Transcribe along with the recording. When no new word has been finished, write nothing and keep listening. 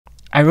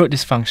I wrote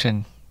this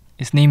function.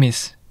 Its name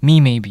is me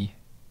maybe,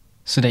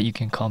 so that you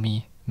can call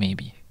me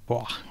maybe.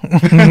 Wow.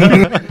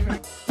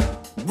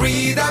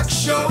 Redux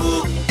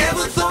Show.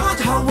 Ever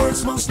thought how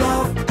words most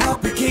loved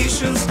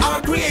applications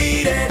are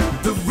created?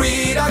 The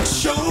Redux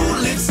Show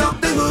lifts up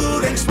the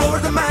hood and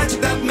explores the magic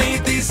that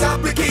made these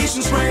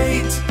applications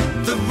great.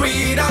 The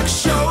Redux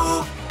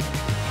Show.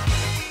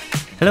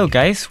 Hello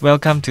guys,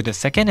 welcome to the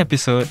second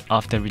episode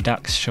of the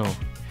Redux Show.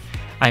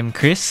 I'm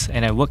Chris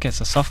and I work as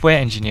a software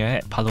engineer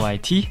at Palo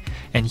IT,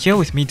 and here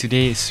with me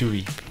today is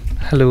Suri.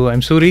 Hello,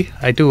 I'm Suri.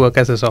 I too work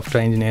as a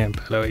software engineer at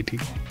Palo IT.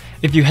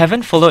 If you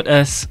haven't followed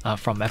us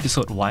from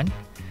episode 1,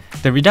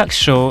 the Redux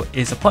Show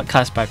is a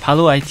podcast by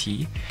Palo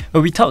IT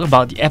where we talk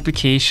about the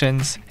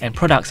applications and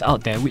products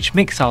out there which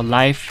makes our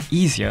life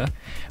easier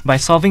by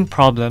solving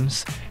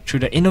problems through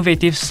the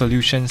innovative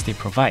solutions they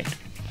provide.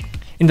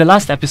 In the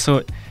last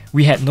episode,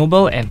 we had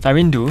Noble and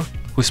Tharindu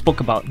who spoke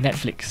about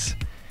Netflix.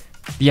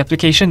 The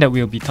application that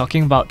we'll be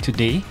talking about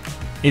today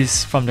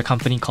is from the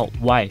company called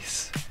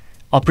Wise,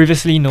 or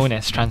previously known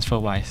as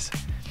TransferWise.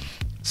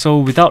 So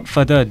without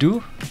further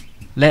ado,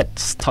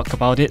 let's talk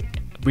about it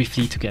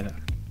briefly together.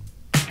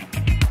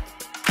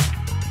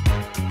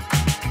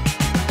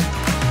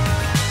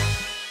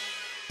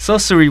 So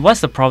Suri, what's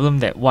the problem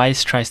that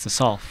Wise tries to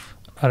solve?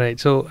 Alright,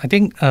 so I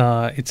think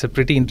it's a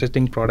pretty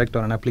interesting product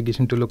or an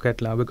application to look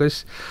at now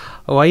because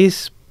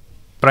Wise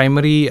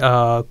primary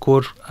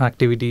core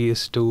activity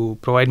is to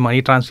provide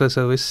money transfer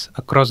service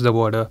across the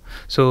border.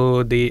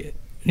 So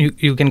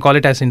you can call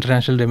it as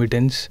international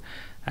remittance.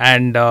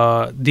 And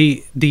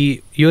the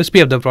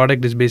USP of the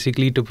product is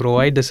basically to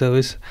provide the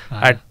service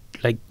at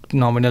like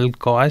nominal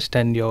cost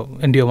and your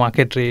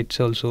market rates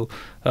also.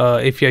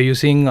 If you're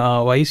using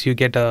Wise, you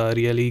get a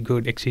really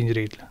good exchange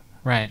rate.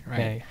 Right.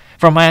 Yeah.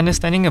 From my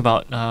understanding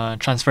about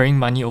transferring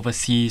money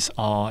overseas,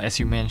 or as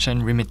you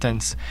mentioned,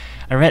 remittance,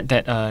 I read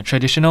that a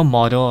traditional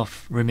model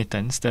of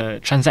remittance, the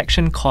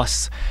transaction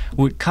costs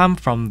would come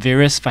from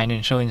various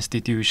financial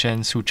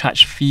institutions who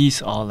charge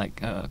fees or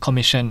like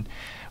commission,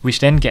 which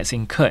then gets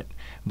incurred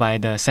by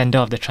the sender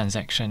of the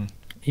transaction.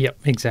 Yep,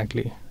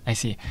 exactly. I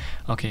see.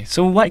 Okay,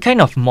 so what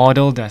kind of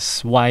model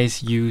does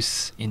Wise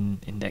use in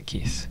that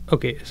case?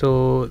 Okay,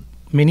 so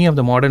many of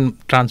the modern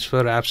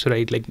transfer apps,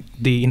 right, like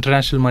the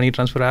international money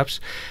transfer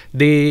apps,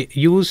 they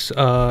use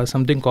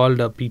something called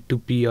a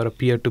P2P or a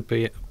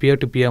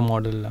peer-to-peer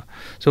model.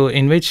 So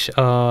in which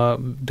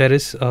there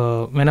is,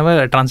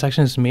 whenever a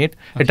transaction is made,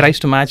 it tries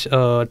to match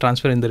a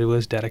transfer in the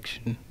reverse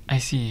direction. I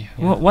see.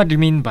 Yeah. What do you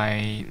mean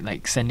by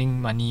like sending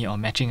money or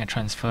matching a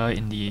transfer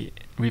in the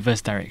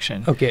reverse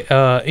direction? Okay,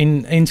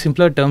 in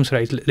simpler terms,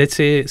 right, let's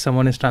say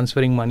someone is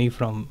transferring money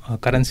from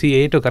currency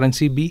A to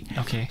currency B.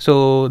 Okay.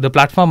 So the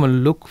platform will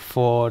look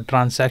for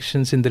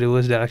transactions in the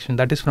reverse direction,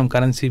 that is from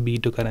currency B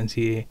to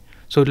currency A.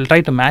 So it will try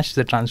to match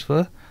the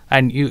transfer,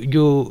 and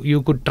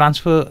you could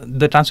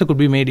the transfer could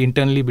be made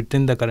internally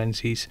between the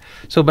currencies.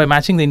 So by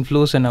matching the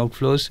inflows and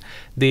outflows,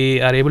 they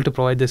are able to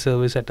provide the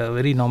service at a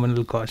very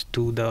nominal cost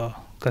to the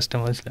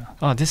customers.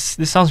 Oh, this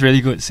sounds really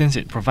good since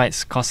it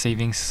provides cost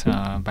savings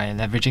by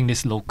leveraging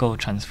these local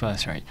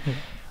transfers, right?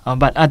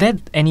 But are there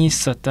any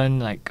certain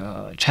like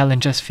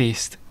challenges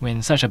faced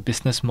when such a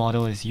business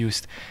model is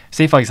used?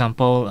 Say, for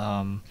example,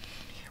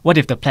 what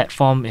if the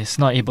platform is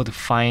not able to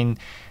find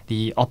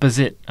the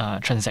opposite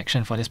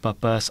transaction for this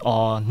purpose,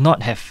 or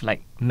not have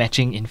like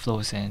matching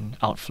inflows and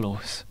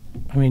outflows?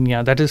 I mean,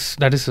 yeah, that is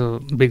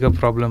a bigger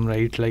problem,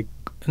 right? Like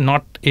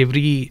not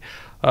every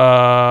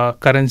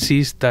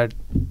currencies that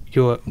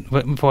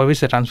for which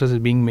the transfers is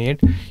being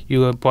made, you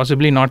will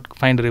possibly not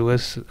find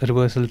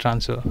reversal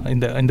transfer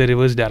in the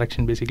reverse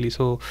direction basically.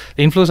 So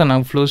the inflows and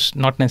outflows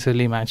not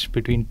necessarily match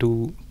between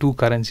two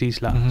currencies.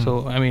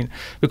 So I mean,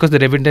 because the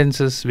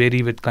remittances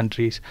vary with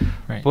countries.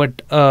 Right.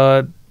 But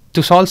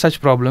to solve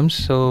such problems,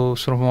 so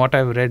from what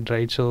I've read,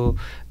 right, so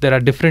there are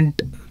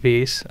different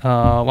ways.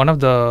 One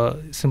of the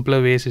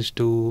simpler ways is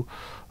to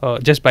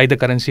just buy the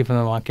currency from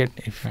the market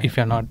if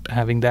you're not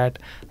having that,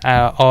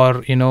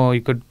 or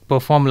you could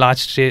perform large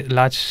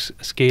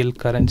scale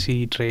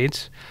currency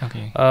trades.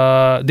 Okay.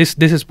 This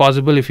is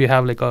possible if you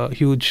have like a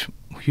huge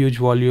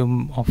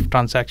volume of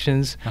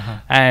transactions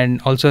and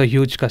also a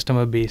huge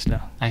customer base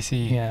now. I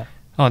see. Yeah.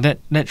 Oh, that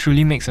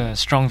truly makes a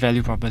strong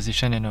value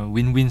proposition and a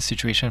win-win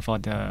situation for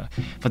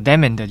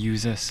them and the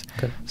users.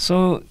 Okay.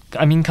 So,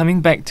 I mean, coming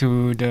back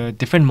to the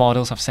different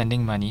models of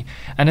sending money,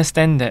 I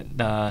understand that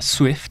the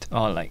SWIFT,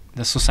 or like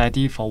the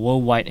Society for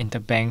Worldwide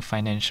Interbank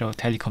Financial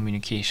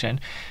Telecommunication,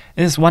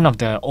 is one of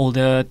the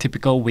older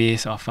typical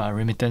ways of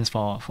remittance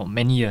for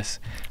many years.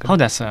 Okay. How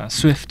does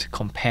SWIFT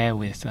compare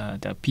with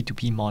the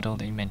P2P model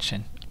that you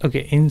mentioned?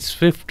 Okay, in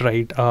SWIFT,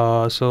 right,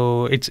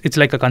 so it's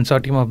like a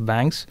consortium of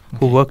banks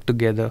who work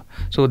together.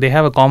 So they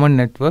have a common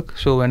network.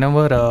 So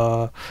whenever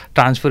a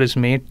transfer is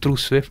made through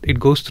SWIFT, it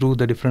goes through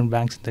the different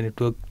banks in the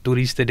network to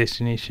reach the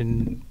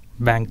destination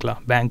bank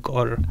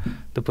or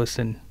the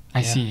person.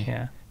 I see.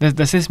 Yeah.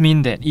 Does this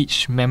mean that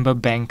each member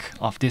bank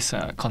of this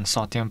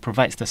consortium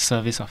provides the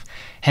service of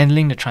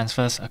handling the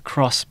transfers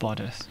across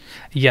borders?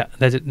 Yeah,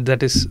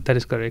 that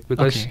is correct,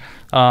 because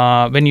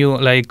Okay. when you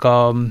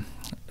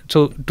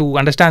so to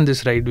understand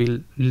this, right, we'll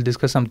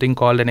discuss something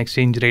called an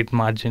exchange rate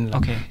margin.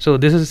 Okay. So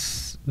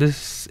this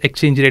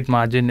exchange rate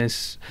margin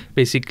is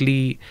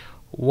basically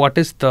what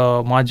is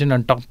the margin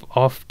on top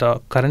of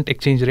the current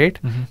exchange rate,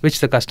 Mhm.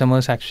 which the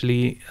customers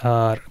actually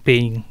are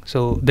paying.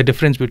 So the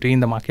difference between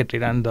the market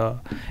rate and the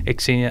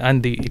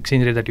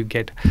exchange rate that you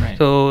get. Right.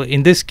 So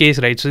in this case,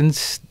 right,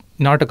 since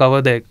in order to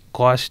cover the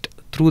cost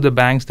through the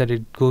banks that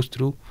it goes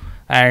through,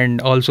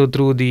 and also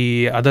through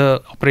the other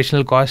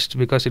operational costs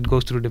because it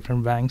goes through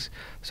different banks.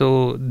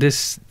 So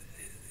this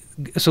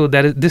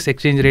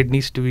exchange rate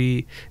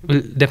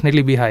will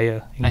definitely be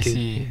higher. In I case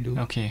see. you do.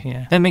 Okay.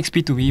 Yeah. That makes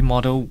P2V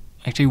model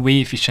actually way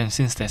efficient,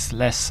 since there's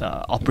less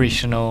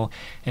operational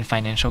and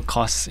financial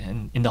costs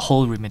in the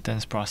whole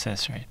remittance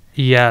process, right?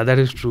 Yeah, that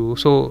is true.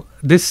 So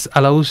this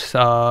allows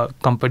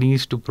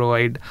companies to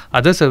provide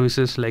other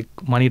services like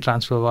money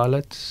transfer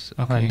wallets,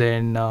 Okay. and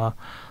then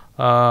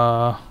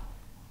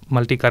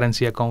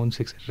multi-currency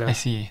accounts, etc. I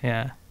see.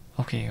 Yeah.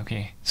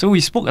 Okay. So we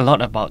spoke a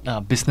lot about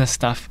business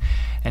stuff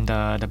and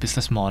the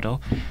business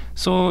model.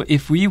 So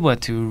if we were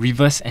to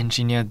reverse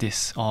engineer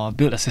this or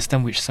build a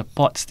system which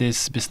supports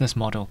this business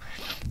model,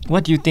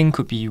 what do you think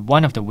could be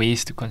one of the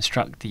ways to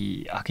construct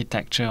the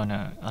architecture on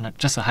a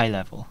just a high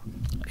level?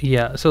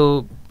 Yeah.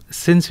 So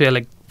since we are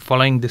like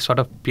following this sort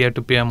of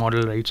peer-to-peer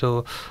model, right?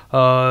 So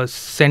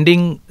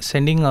sending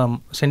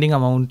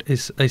amount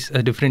is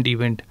a different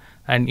event,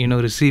 and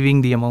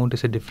receiving the amount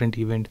is a different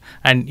event,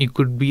 and it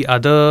could be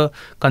other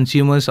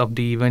consumers of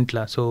the event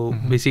la. So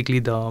basically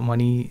the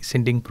money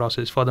sending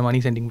process.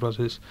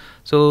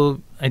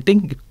 So I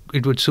think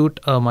it would suit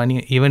a money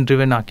event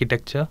driven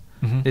architecture,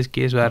 this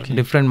case, where Okay.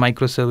 different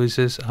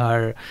microservices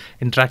are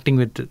interacting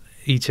with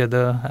each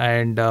other,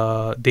 and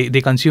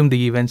they consume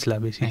the events la,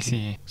 basically. I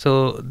see.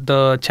 So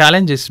the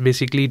challenge is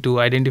basically to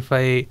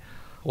identify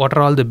what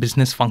are all the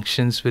business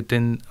functions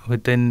within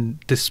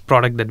this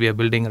product that we are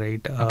building,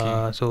 right?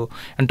 Okay. So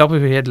on top of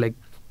your head, like,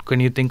 can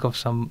you think of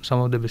some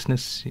of the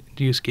business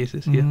use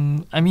cases here?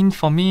 I mean,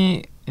 for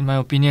me, in my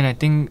opinion, I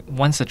think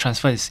once the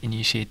transfer is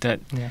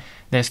initiated, Yeah.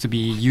 there has to be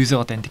user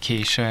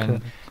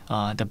authentication,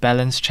 the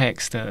balance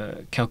checks,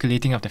 the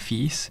calculating of the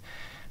fees,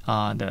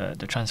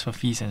 the transfer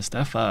fees and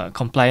stuff,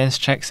 compliance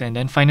checks, and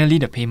then finally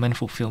the payment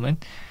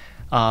fulfillment,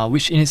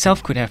 which in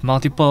itself could have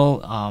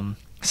multiple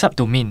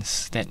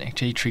subdomains that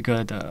actually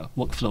trigger the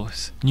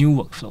new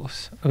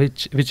workflows.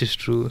 Which is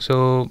true.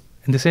 So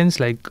in the sense,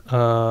 like,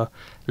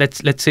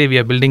 let's say we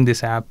are building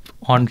this app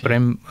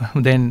on-prem,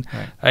 then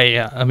Right.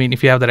 I mean,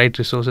 if you have the right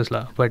resources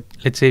la, but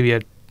let's say we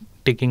are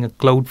taking a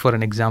cloud for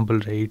an example,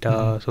 right?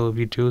 So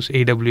we choose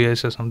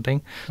AWS or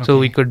something. So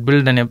we Okay. could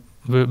build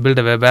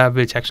a web app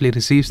which actually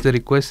receives the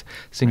request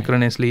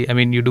synchronously. I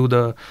mean, you do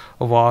the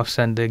WAFs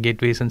and the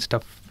gateways and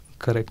stuff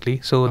correctly.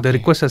 So the Okay.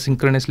 requests are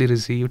synchronously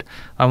received.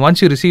 And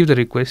once you receive the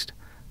request,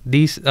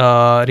 these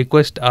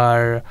requests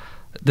are,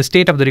 the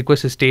state of the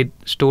request is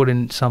stored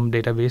in some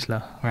database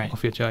Right.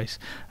 of your choice.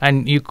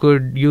 And you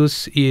could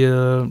use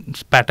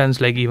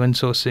patterns like event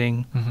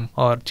sourcing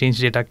or change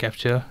data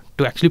capture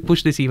to actually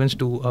push these events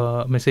to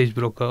a message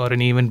broker or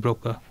an event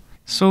broker.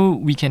 So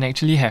we can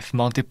actually have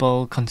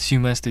multiple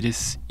consumers to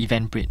this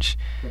event bridge,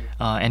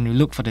 and we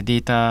look for the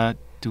data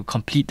to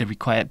complete the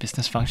required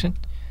business function.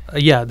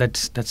 Yeah,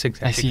 that's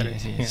exactly I see.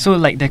 correct. Yeah. So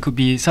like there could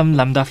be some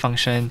Lambda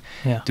function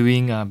Yeah.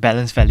 doing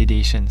balance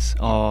validations,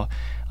 or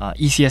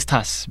ECS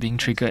tasks being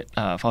triggered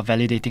for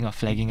validating or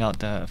flagging out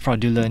the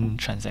fraudulent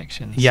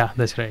transactions. Yeah,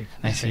 that's right.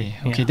 I That's see.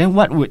 right. Okay, Yeah. then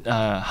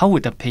how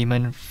would the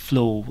payment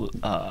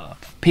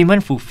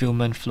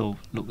fulfillment flow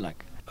look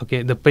like?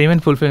 Okay, the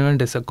payment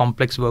fulfillment is a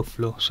complex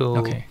workflow. So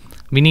Okay.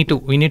 we need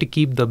to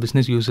keep the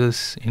business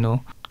users,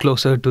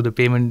 closer to the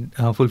payment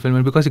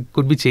fulfillment, because it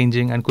could be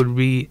changing and could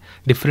be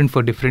different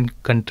for different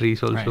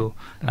countries also,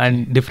 Right.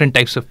 and different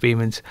types of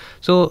payments.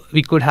 So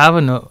we could have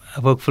a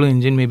workflow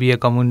engine, maybe a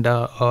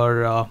Camunda,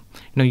 or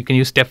you can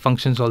use step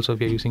functions also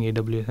if you're using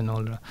AWS and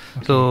all that.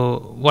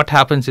 So what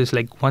happens is,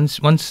 like,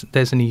 once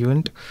there's an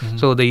event,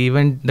 so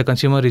the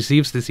consumer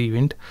receives this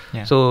event.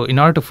 Yeah. So in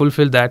order to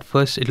fulfill that,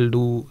 first it'll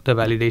do the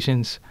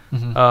validations.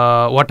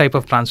 What type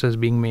of transfer is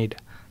being made?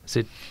 Is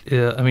it,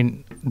 I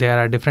mean, there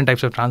are different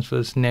types of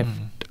transfers: NEFT,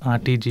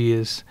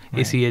 RTGS,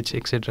 Right. ACH,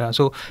 etc.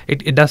 So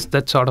it does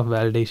that sort of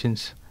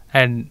validations,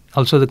 and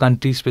also the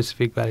country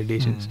specific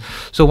validations.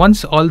 So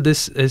once all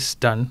this is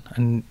done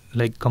and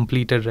like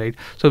completed, right,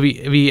 so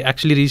we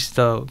actually reach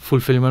the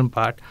fulfillment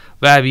part,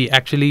 where we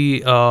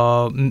actually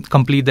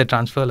complete the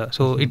transfer.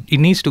 So it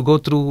needs to go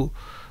through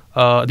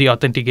the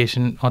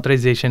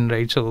authorization,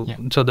 right? So Yeah.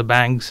 so the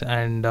banks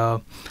and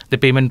the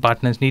payment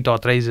partners need to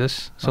authorize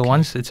us. So Okay.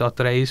 once it's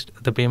authorized,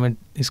 the payment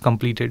is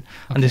completed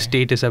and the Okay.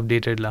 state is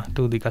updated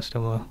to the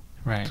customer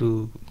Right.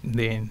 through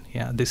the end.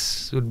 Yeah,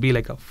 this would be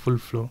like a full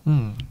flow.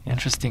 Yeah.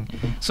 Interesting.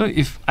 So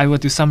if I were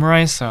to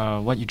summarize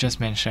what you just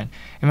mentioned,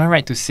 am I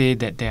right to say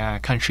that there are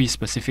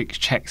country-specific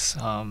checks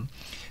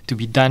to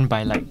be done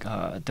by like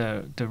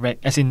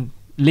as in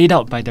laid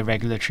out by the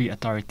regulatory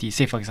authority.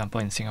 Say for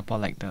example in Singapore,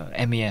 like the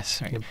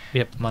MAS, right?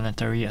 Yep.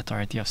 Monetary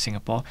Authority of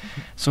Singapore.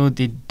 So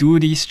they do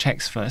these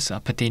checks first,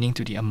 pertaining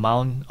to the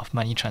amount of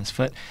money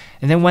transferred,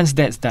 and then once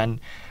that's done,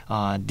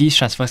 these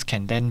transfers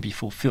can then be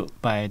fulfilled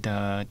by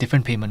the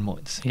different payment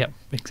modes. Yep,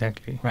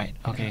 exactly. Right.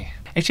 Okay.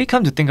 Actually,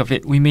 come to think of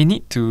it, we may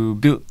need to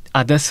build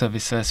other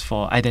services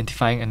for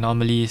identifying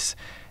anomalies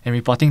and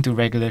reporting to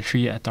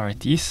regulatory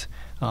authorities,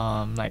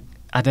 like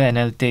other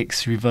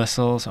analytics,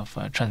 reversals of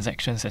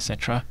transactions,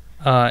 etc.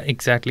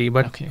 Exactly,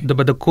 but Okay.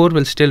 the core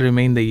will still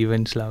remain the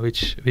events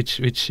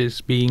which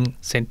is being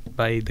sent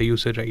by the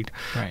user, right?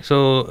 Right.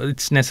 So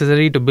it's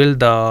necessary to build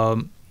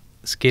the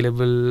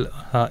scalable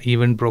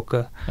event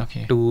broker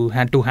Okay. to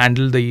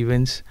handle the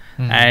events,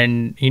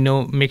 and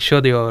make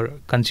sure your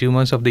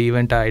consumers of the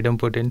event are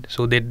idempotent,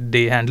 so that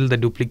they handle the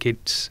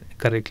duplicates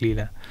correctly.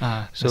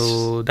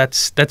 So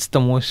that's the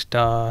most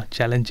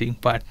challenging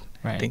part.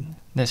 right. I think.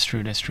 That's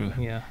true. That's true.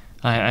 Yeah.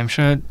 I'm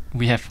sure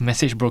we have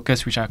message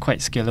brokers which are quite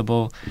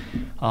scalable,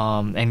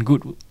 and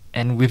good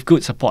and with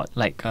good support,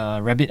 like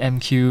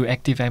RabbitMQ,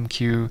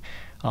 ActiveMQ,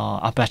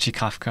 Apache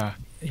Kafka.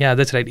 Yeah,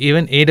 that's right.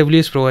 Even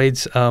AWS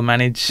provides a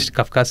managed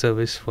Kafka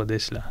service for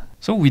this.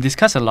 So we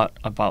discussed a lot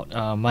about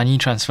money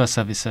transfer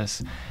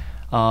services,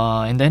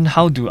 and then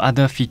how do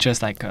other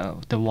features like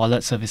the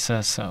wallet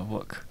services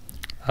work?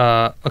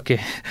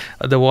 Okay,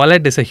 the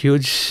wallet is a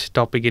huge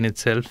topic in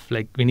itself.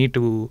 Like we need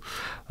to,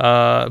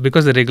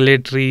 because the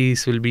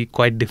regulatories will be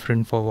quite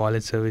different for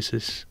wallet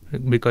services,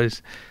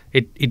 because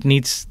it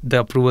needs the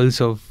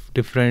approvals of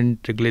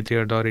different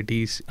regulatory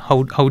authorities.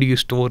 How do you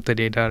store the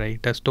data,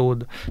 right?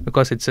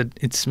 Because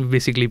it's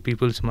basically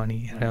people's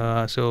money.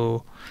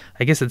 So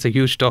I guess it's a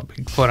huge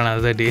topic for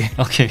another day.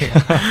 Okay.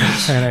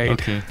 Right.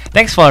 Okay.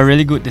 Thanks for a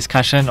really good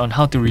discussion on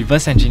how to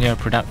reverse engineer a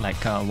product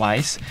like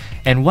Wise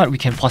and what we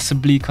can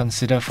possibly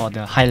consider for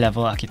the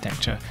high-level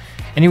architecture.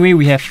 Anyway,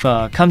 we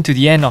have come to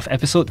the end of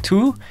episode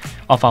 2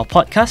 of our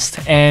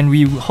podcast, and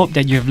we hope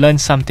that you have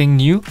learned something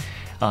new,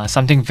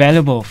 something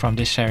valuable from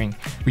this sharing.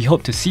 We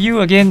hope to see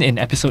you again in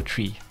episode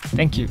 3.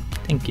 Thank you.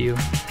 Thank you.